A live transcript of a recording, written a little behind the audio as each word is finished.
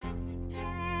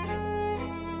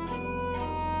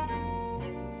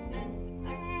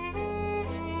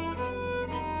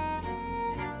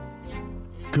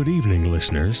Good evening,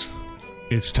 listeners.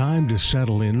 It's time to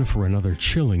settle in for another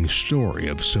chilling story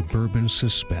of suburban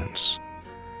suspense.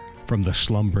 From the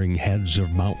slumbering heads of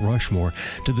Mount Rushmore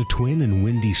to the twin and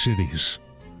windy cities.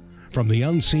 From the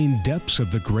unseen depths of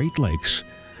the Great Lakes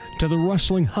to the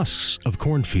rustling husks of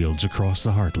cornfields across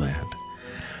the heartland.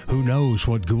 Who knows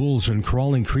what ghouls and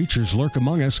crawling creatures lurk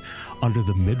among us under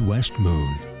the Midwest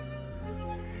moon?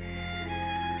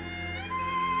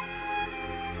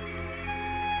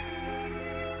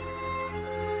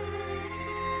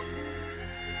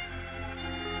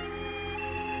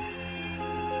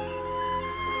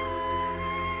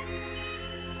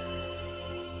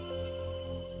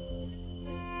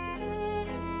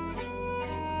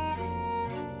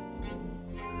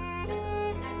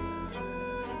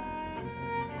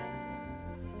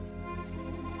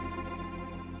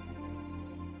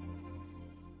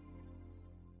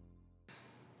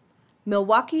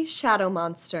 Milwaukee Shadow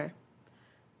Monster.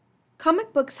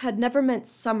 Comic books had never meant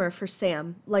summer for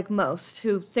Sam, like most,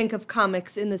 who think of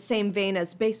comics in the same vein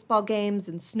as baseball games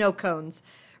and snow cones,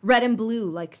 red and blue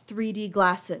like 3D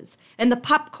glasses, and the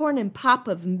popcorn and pop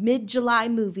of mid-July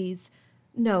movies.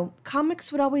 No,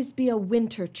 comics would always be a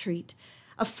winter treat,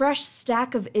 a fresh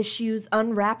stack of issues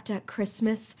unwrapped at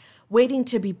Christmas, waiting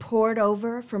to be poured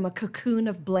over from a cocoon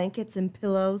of blankets and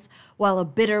pillows while a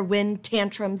bitter wind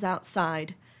tantrums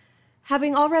outside.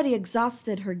 Having already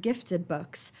exhausted her gifted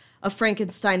books, a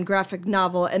Frankenstein graphic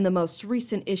novel and the most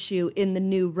recent issue in the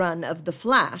new run of The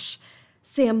Flash,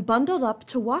 Sam bundled up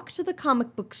to walk to the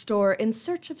comic book store in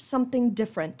search of something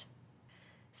different.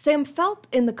 Sam felt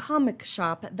in the comic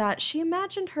shop that she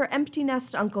imagined her empty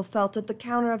nest uncle felt at the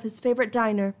counter of his favorite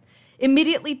diner,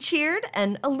 immediately cheered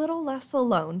and a little less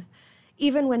alone.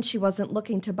 Even when she wasn't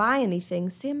looking to buy anything,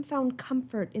 Sam found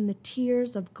comfort in the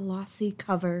tiers of glossy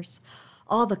covers,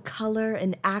 all the color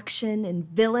and action and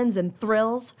villains and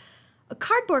thrills. A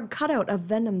cardboard cutout of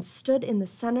Venom stood in the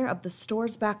center of the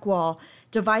store's back wall,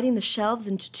 dividing the shelves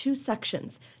into two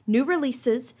sections, new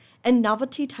releases and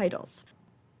novelty titles.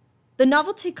 The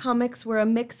novelty comics were a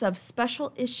mix of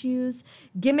special issues,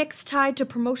 gimmicks tied to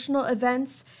promotional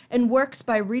events, and works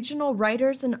by regional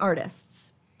writers and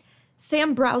artists.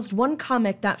 Sam browsed one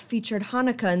comic that featured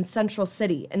Hanukkah in Central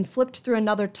City and flipped through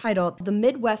another titled The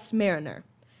Midwest Mariner.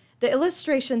 The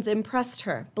illustrations impressed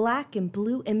her, black and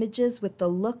blue images with the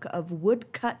look of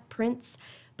woodcut prints,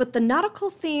 but the nautical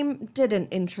theme didn't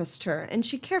interest her, and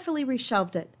she carefully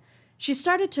reshelved it. She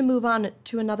started to move on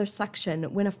to another section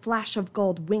when a flash of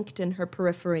gold winked in her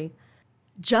periphery.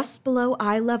 Just below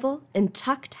eye level and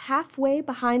tucked halfway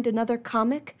behind another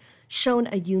comic shone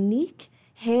a unique,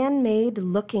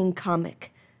 handmade-looking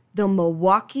comic, The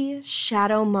Milwaukee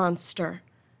Shadow Monster.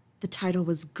 The title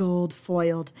was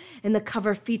gold-foiled, and the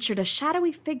cover featured a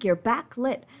shadowy figure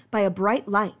backlit by a bright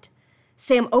light.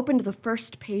 Sam opened the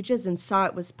first pages and saw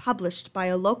it was published by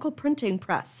a local printing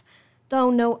press,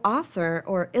 though no author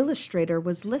or illustrator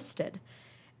was listed.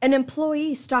 An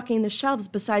employee stocking the shelves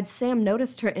beside Sam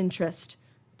noticed her interest.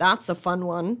 "That's a fun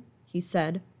one," he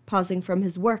said, pausing from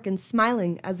his work and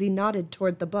smiling as he nodded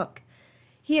toward the book.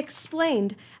 He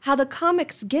explained how the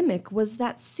comic's gimmick was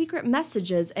that secret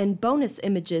messages and bonus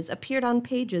images appeared on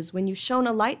pages when you shone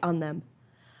a light on them.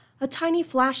 A tiny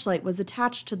flashlight was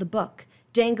attached to the book,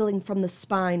 dangling from the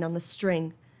spine on the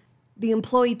string. The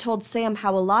employee told Sam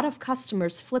how a lot of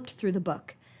customers flipped through the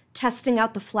book, testing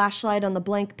out the flashlight on the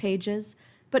blank pages,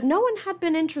 but no one had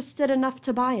been interested enough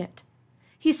to buy it.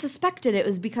 He suspected it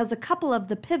was because a couple of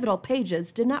the pivotal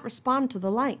pages did not respond to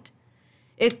the light.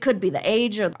 "It could be the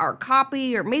age of our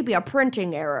copy or maybe a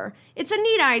printing error. It's a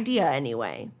neat idea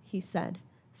anyway," he said.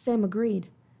 Sam agreed.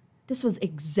 This was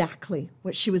exactly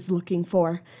what she was looking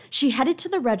for. She headed to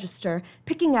the register,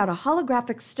 picking out a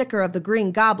holographic sticker of the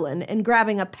Green Goblin and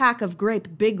grabbing a pack of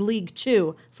grape Big League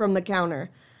Chew from the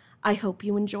counter. "I hope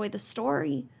you enjoy the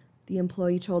story," the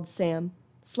employee told Sam,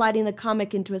 sliding the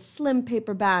comic into a slim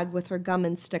paper bag with her gum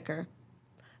and sticker.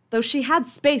 Though she had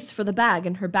space for the bag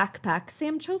in her backpack,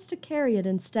 Sam chose to carry it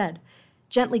instead,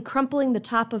 gently crumpling the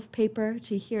top of paper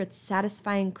to hear its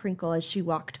satisfying crinkle as she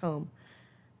walked home.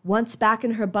 Once back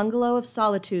in her bungalow of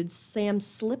solitude, Sam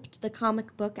slipped the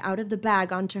comic book out of the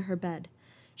bag onto her bed.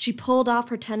 She pulled off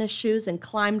her tennis shoes and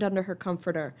climbed under her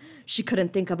comforter. She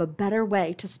couldn't think of a better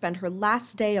way to spend her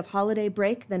last day of holiday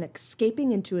break than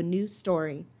escaping into a new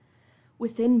story.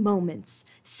 Within moments,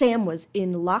 Sam was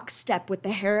in lockstep with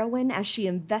the heroine as she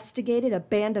investigated a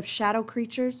band of shadow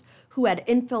creatures who had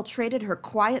infiltrated her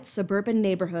quiet suburban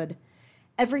neighborhood.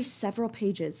 Every several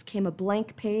pages came a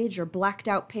blank page or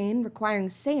blacked-out pane requiring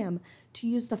Sam to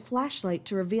use the flashlight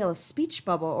to reveal a speech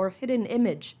bubble or hidden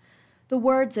image, the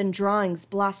words and drawings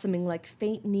blossoming like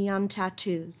faint neon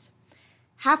tattoos.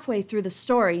 Halfway through the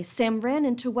story, Sam ran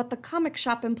into what the comic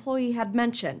shop employee had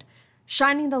mentioned.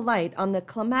 Shining the light on the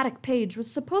climatic page was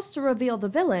supposed to reveal the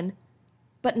villain,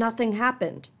 but nothing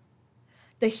happened.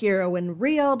 The heroine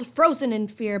reeled, frozen in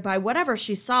fear by whatever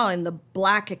she saw in the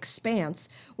black expanse,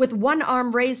 with one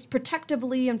arm raised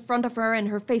protectively in front of her and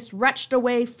her face wrenched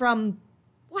away from...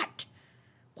 What?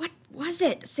 What was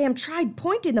it? Sam tried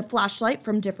pointing the flashlight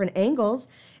from different angles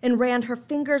and ran her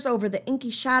fingers over the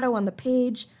inky shadow on the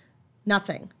page.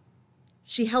 Nothing.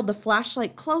 She held the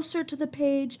flashlight closer to the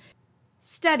page,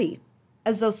 steady,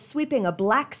 as though sweeping a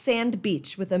black sand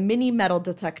beach with a mini metal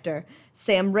detector.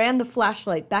 Sam ran the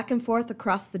flashlight back and forth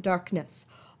across the darkness,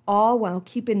 all while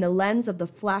keeping the lens of the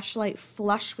flashlight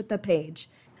flush with the page.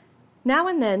 Now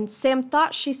and then, Sam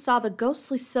thought she saw the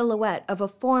ghostly silhouette of a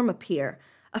form appear,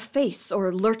 a face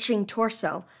or lurching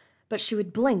torso, but she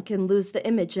would blink and lose the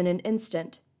image in an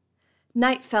instant.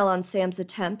 Night fell on Sam's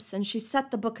attempts, and she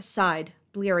set the book aside,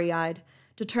 bleary-eyed,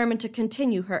 determined to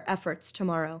continue her efforts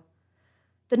tomorrow.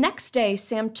 The next day,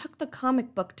 Sam took the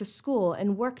comic book to school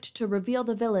and worked to reveal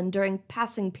the villain during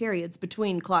passing periods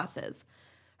between classes.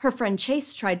 Her friend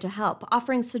Chase tried to help,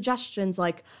 offering suggestions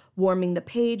like warming the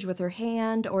page with her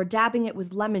hand or dabbing it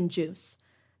with lemon juice.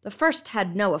 The first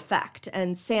had no effect,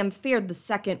 and Sam feared the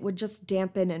second would just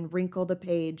dampen and wrinkle the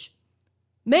page.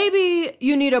 "Maybe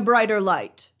you need a brighter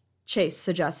light," Chase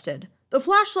suggested. "The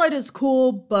flashlight is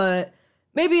cool, but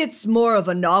maybe it's more of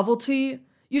a novelty.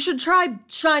 You should try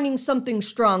shining something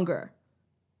stronger."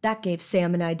 That gave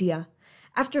Sam an idea.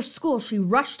 After school, she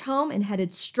rushed home and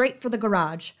headed straight for the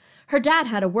garage. Her dad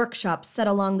had a workshop set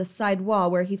along the side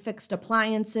wall where he fixed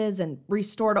appliances and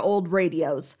restored old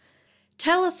radios.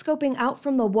 Telescoping out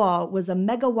from the wall was a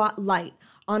megawatt light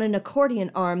on an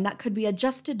accordion arm that could be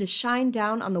adjusted to shine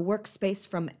down on the workspace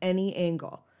from any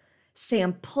angle.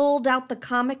 Sam pulled out the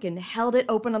comic and held it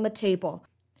open on the table.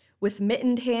 With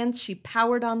mittened hands, she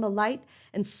powered on the light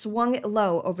and swung it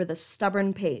low over the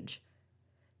stubborn page.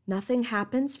 Nothing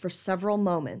happens for several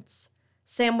moments.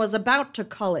 Sam was about to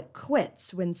call it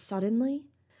quits when suddenly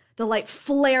the light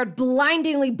flared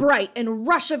blindingly bright and a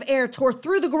rush of air tore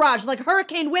through the garage like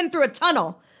hurricane wind through a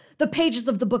tunnel. The pages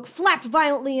of the book flapped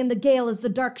violently in the gale as the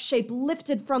dark shape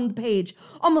lifted from the page,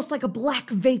 almost like a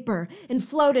black vapor, and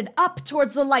floated up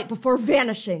towards the light before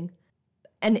vanishing.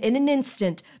 And in an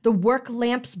instant, the work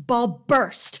lamp's ball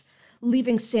burst,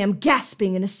 leaving Sam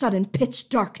gasping in a sudden pitch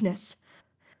darkness.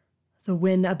 The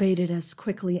wind abated as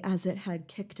quickly as it had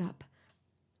kicked up.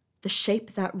 The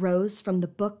shape that rose from the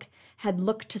book had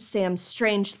looked to Sam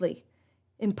strangely,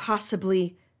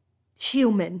 impossibly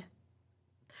human.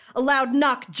 A loud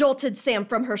knock jolted Sam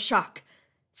from her shock.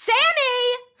 "Sammy!"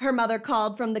 her mother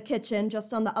called from the kitchen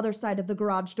just on the other side of the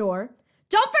garage door.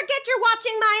 "Don't forget you're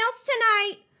watching Miles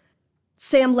tonight!"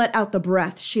 Sam let out the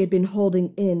breath she had been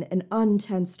holding in and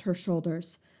untensed her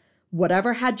shoulders.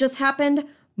 Whatever had just happened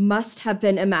must have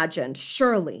been imagined,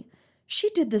 surely. She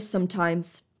did this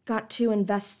sometimes, got too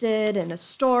invested in a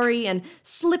story and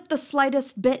slipped the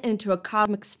slightest bit into a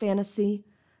cosmic's fantasy.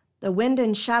 The wind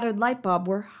and shattered light bulb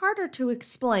were harder to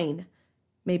explain.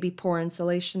 Maybe poor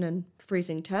insulation and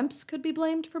freezing temps could be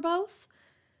blamed for both.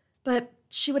 But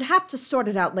she would have to sort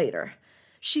it out later.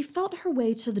 She felt her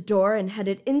way to the door and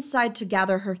headed inside to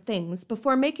gather her things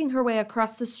before making her way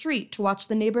across the street to watch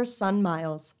the neighbor's son,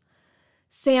 Miles.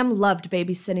 Sam loved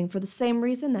babysitting for the same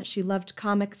reason that she loved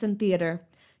comics and theater.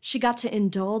 She got to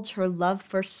indulge her love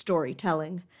for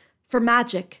storytelling, for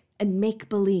magic and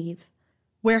make-believe.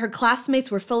 Where her classmates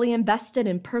were fully invested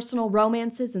in personal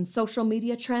romances and social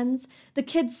media trends, the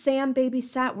kids Sam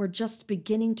babysat were just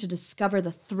beginning to discover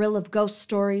the thrill of ghost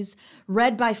stories,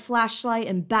 read by flashlight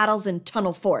and battles in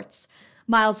tunnel forts.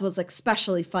 Miles was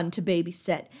especially fun to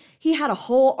babysit. He had a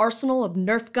whole arsenal of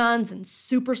Nerf guns and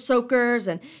super soakers,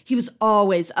 and he was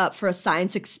always up for a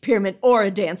science experiment or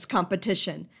a dance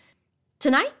competition.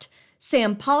 Tonight,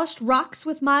 Sam polished rocks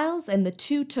with Miles, and the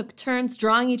two took turns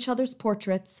drawing each other's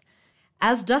portraits.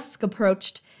 As dusk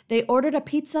approached, they ordered a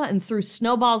pizza and threw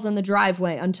snowballs in the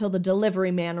driveway until the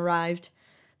delivery man arrived.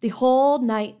 The whole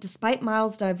night, despite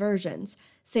Miles' diversions,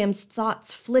 Sam's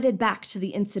thoughts flitted back to the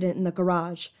incident in the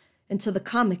garage and to the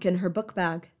comic in her book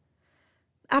bag.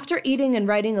 After eating and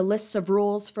writing a list of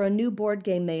rules for a new board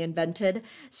game they invented,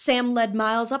 Sam led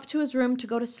Miles up to his room to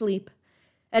go to sleep.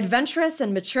 Adventurous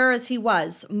and mature as he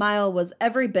was, Miles was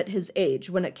every bit his age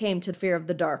when it came to fear of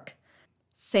the dark.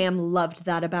 Sam loved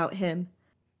that about him.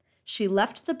 She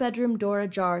left the bedroom door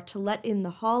ajar to let in the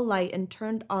hall light and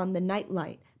turned on the night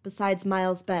light beside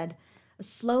Miles' bed, a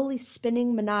slowly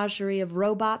spinning menagerie of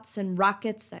robots and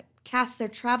rockets that cast their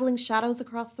traveling shadows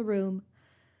across the room.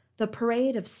 The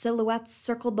parade of silhouettes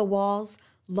circled the walls,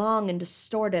 long and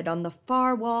distorted on the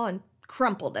far wall and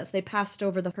crumpled as they passed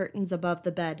over the curtains above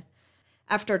the bed.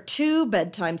 After 2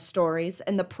 bedtime stories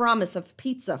and the promise of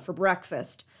pizza for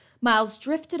breakfast, Miles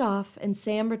drifted off and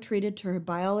Sam retreated to her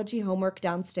biology homework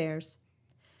downstairs.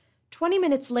 20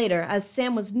 minutes later, as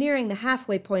Sam was nearing the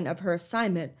halfway point of her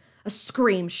assignment, a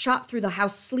scream shot through the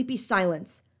house's sleepy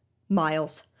silence.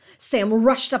 Miles. Sam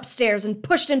rushed upstairs and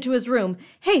pushed into his room.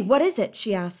 "Hey, what is it?"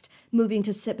 she asked, moving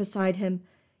to sit beside him.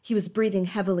 He was breathing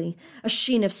heavily, a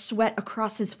sheen of sweat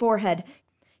across his forehead.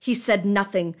 He said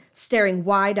nothing, staring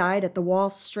wide-eyed at the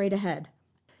wall straight ahead.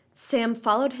 Sam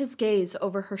followed his gaze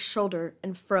over her shoulder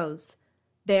and froze.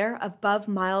 There, above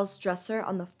Miles' dresser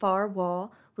on the far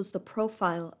wall, was the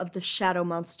profile of the shadow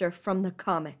monster from the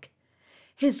comic.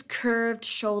 His curved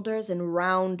shoulders and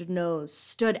round nose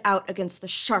stood out against the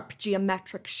sharp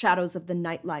geometric shadows of the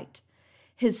nightlight.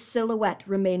 His silhouette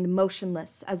remained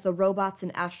motionless as the robots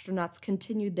and astronauts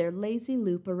continued their lazy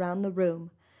loop around the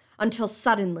room, until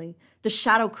suddenly the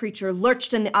shadow creature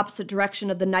lurched in the opposite direction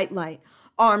of the nightlight,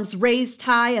 arms raised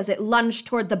high as it lunged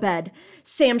toward the bed.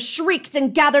 Sam shrieked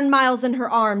and gathered Miles in her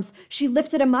arms. She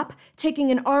lifted him up, taking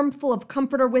an armful of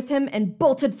comforter with him, and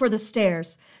bolted for the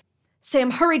stairs.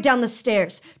 Sam hurried down the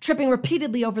stairs, tripping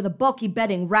repeatedly over the bulky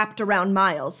bedding wrapped around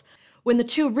Miles. When the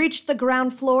two reached the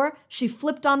ground floor, she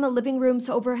flipped on the living room's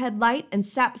overhead light and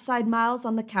sat beside Miles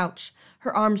on the couch,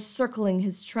 her arms circling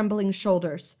his trembling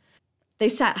shoulders. They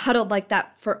sat huddled like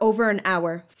that for over an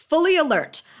hour, fully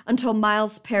alert, until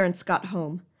Miles' parents got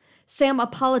home. Sam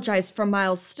apologized for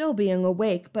Miles still being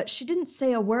awake, but she didn't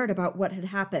say a word about what had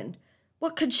happened.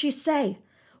 What could she say?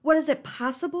 What, is it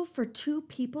possible for 2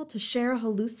 people to share a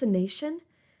hallucination?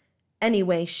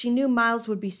 Anyway, she knew Miles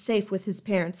would be safe with his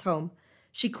parents home.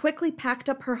 She quickly packed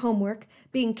up her homework,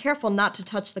 being careful not to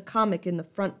touch the comic in the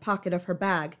front pocket of her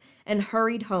bag, and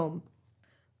hurried home.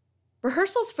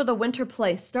 Rehearsals for the winter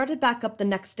play started back up the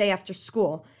next day after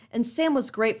school, and Sam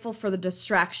was grateful for the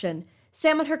distraction.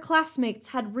 Sam and her classmates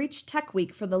had reached Tech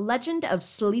Week for the Legend of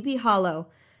Sleepy Hollow,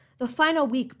 the final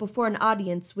week before an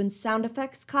audience when sound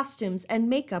effects, costumes, and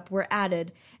makeup were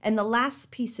added, and the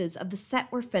last pieces of the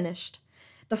set were finished.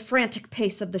 The frantic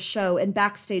pace of the show and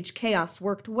backstage chaos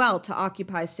worked well to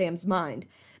occupy Sam's mind,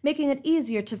 making it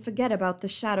easier to forget about the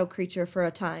shadow creature for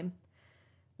a time.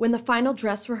 When the final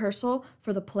dress rehearsal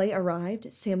for the play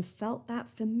arrived, Sam felt that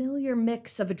familiar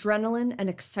mix of adrenaline and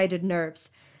excited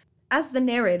nerves. As the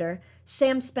narrator,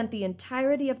 Sam spent the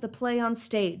entirety of the play on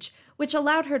stage, which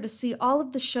allowed her to see all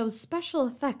of the show's special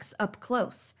effects up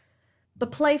close. The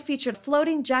play featured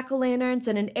floating jack-o'-lanterns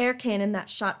and an air cannon that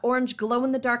shot orange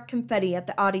glow-in-the-dark confetti at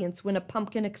the audience when a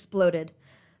pumpkin exploded.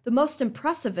 The most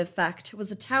impressive effect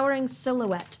was a towering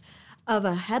silhouette of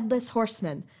a headless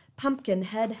horseman, pumpkin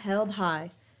head held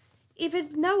high.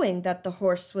 Even knowing that the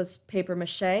horse was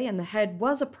papier-mâché and the head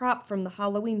was a prop from the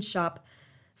Halloween shop,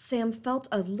 Sam felt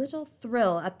a little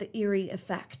thrill at the eerie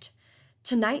effect.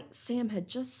 Tonight, Sam had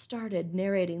just started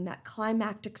narrating that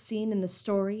climactic scene in the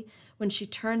story when she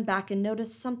turned back and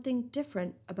noticed something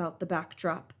different about the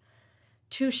backdrop.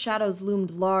 2 shadows loomed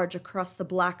large across the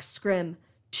black scrim.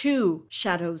 2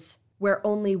 shadows, where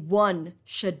only 1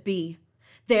 should be.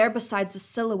 There, besides the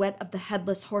silhouette of the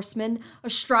headless horseman,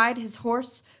 astride his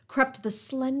horse, crept the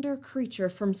slender creature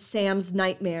from Sam's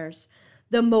nightmares,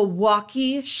 the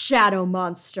Milwaukee shadow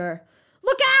monster.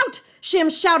 "Look out!" Sam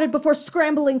shouted before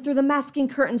scrambling through the masking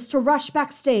curtains to rush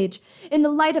backstage. In the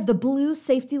light of the blue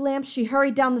safety lamp, she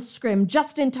hurried down the scrim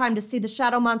just in time to see the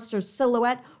shadow monster's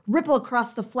silhouette ripple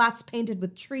across the flats painted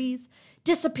with trees,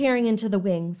 disappearing into the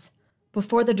wings.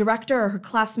 Before the director or her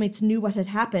classmates knew what had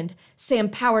happened, Sam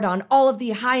powered on all of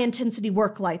the high-intensity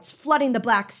work lights, flooding the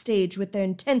black stage with their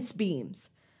intense beams.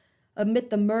 Amid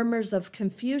the murmurs of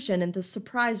confusion and the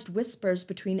surprised whispers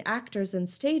between actors and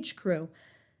stage crew,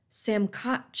 Sam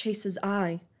caught Chase's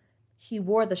eye. He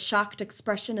wore the shocked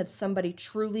expression of somebody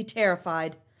truly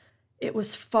terrified. It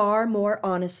was far more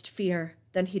honest fear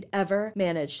than he'd ever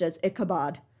managed as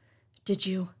Ichabod. "Did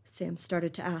you?" Sam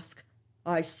started to ask.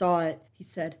 "I saw it," he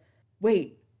said.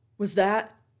 "Wait, was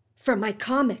that?" "From my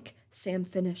comic," Sam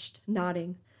finished,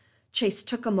 nodding. Chase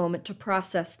took a moment to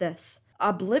process this,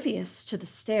 oblivious to the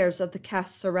stares of the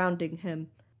cast surrounding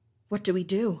him. "What do we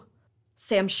do?"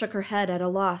 Sam shook her head at a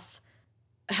loss.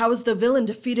 "How is the villain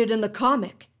defeated in the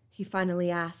comic?" he finally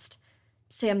asked.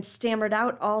 Sam stammered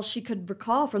out all she could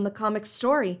recall from the comic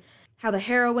story, how the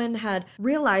heroine had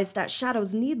realized that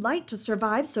shadows need light to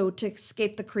survive, so to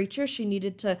escape the creature she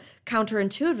needed to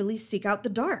counterintuitively seek out the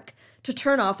dark, to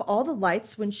turn off all the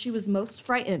lights when she was most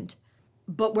frightened.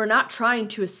 "But we're not trying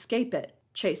to escape it,"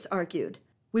 Chase argued.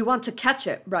 "We want to catch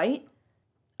it, right?"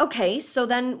 "Okay, so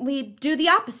then we do the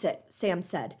opposite," Sam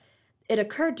said. It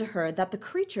occurred to her that the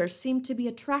creature seemed to be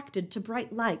attracted to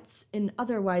bright lights in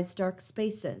otherwise dark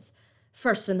spaces,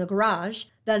 first in the garage,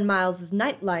 then Miles's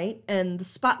nightlight and the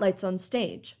spotlights on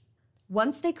stage.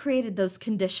 Once they created those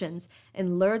conditions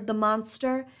and lured the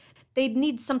monster, they'd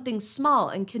need something small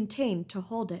and contained to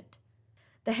hold it.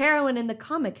 The heroine in the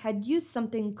comic had used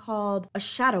something called a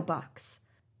shadow box.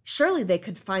 Surely they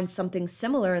could find something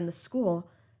similar in the school.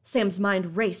 Sam's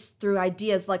mind raced through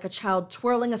ideas like a child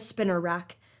twirling a spinner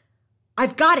rack.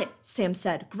 "I've got it," Sam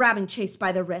said, grabbing Chase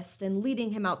by the wrist and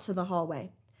leading him out to the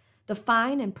hallway. The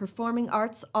fine and performing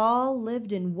arts all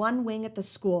lived in one wing at the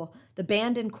school, the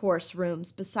band and chorus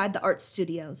rooms beside the art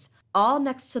studios. All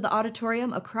next to the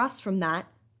auditorium across from that,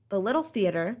 the little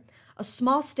theater, a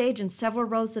small stage and several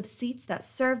rows of seats that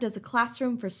served as a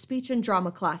classroom for speech and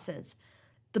drama classes.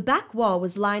 The back wall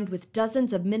was lined with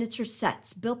dozens of miniature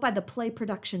sets built by the play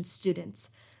production students.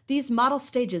 These model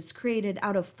stages, created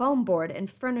out of foam board and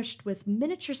furnished with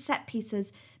miniature set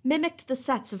pieces, mimicked the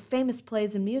sets of famous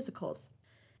plays and musicals.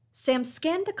 Sam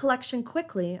scanned the collection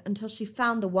quickly until she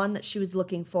found the one that she was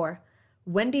looking for,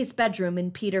 Wendy's bedroom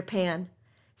in Peter Pan.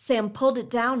 Sam pulled it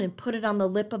down and put it on the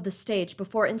lip of the stage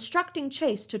before instructing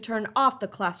Chase to turn off the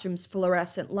classroom's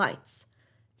fluorescent lights.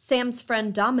 Sam's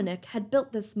friend Dominic had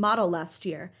built this model last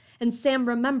year, and Sam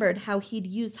remembered how he'd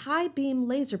use high-beam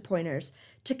laser pointers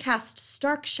to cast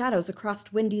stark shadows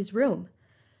across Wendy's room.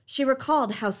 She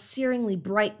recalled how searingly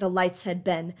bright the lights had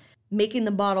been, making the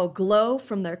model glow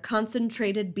from their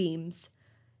concentrated beams.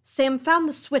 Sam found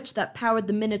the switch that powered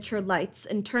the miniature lights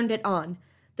and turned it on.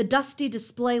 The dusty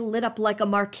display lit up like a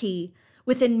marquee.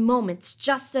 Within moments,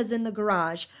 just as in the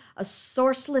garage, a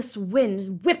sourceless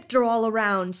wind whipped her all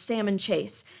around Sam and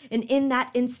Chase, and in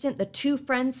that instant the two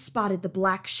friends spotted the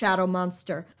black shadow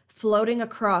monster floating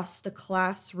across the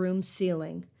classroom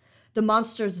ceiling. The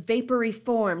monster's vapory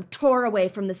form tore away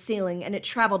from the ceiling, and it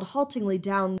traveled haltingly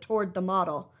down toward the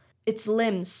model, its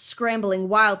limbs scrambling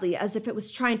wildly as if it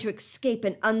was trying to escape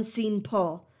an unseen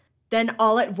pull. Then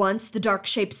all at once, the dark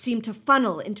shape seemed to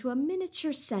funnel into a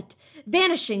miniature set,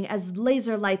 vanishing as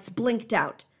laser lights blinked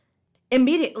out.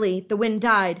 Immediately, the wind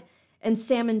died, and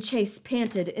Sam and Chase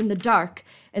panted in the dark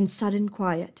and sudden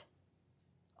quiet.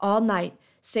 All night,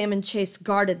 Sam and Chase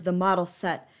guarded the model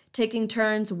set, taking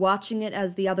turns watching it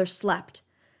as the other slept.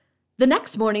 The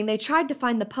next morning, they tried to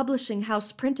find the publishing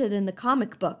house printed in the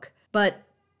comic book, but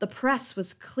the press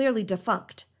was clearly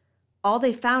defunct. All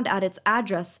they found at its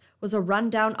address was a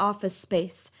rundown office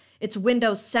space, its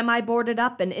windows semi-boarded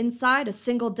up, and inside a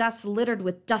single desk littered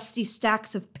with dusty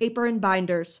stacks of paper and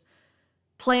binders.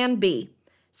 Plan B.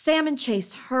 Sam and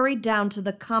Chase hurried down to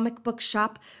the comic book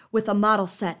shop with a model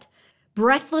set.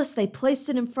 Breathless, they placed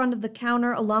it in front of the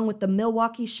counter along with the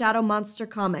Milwaukee Shadow Monster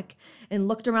comic and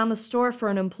looked around the store for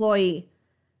an employee.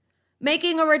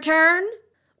 "Making a return?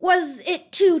 Was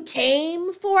it too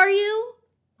tame for you?"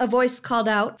 a voice called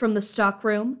out from the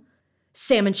stockroom.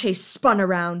 Sam and Chase spun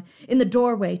around. In the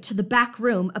doorway to the back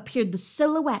room appeared the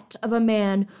silhouette of a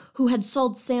man who had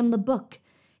sold Sam the book.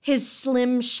 His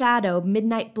slim shadow,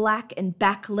 midnight black and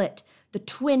backlit, the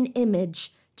twin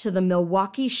image to the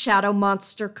Milwaukee Shadow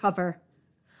Monster cover.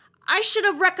 "I should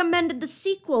have recommended the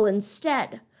sequel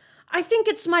instead. I think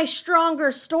it's my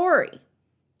stronger story.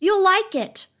 You'll like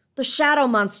it. The Shadow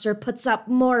Monster puts up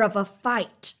more of a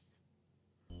fight."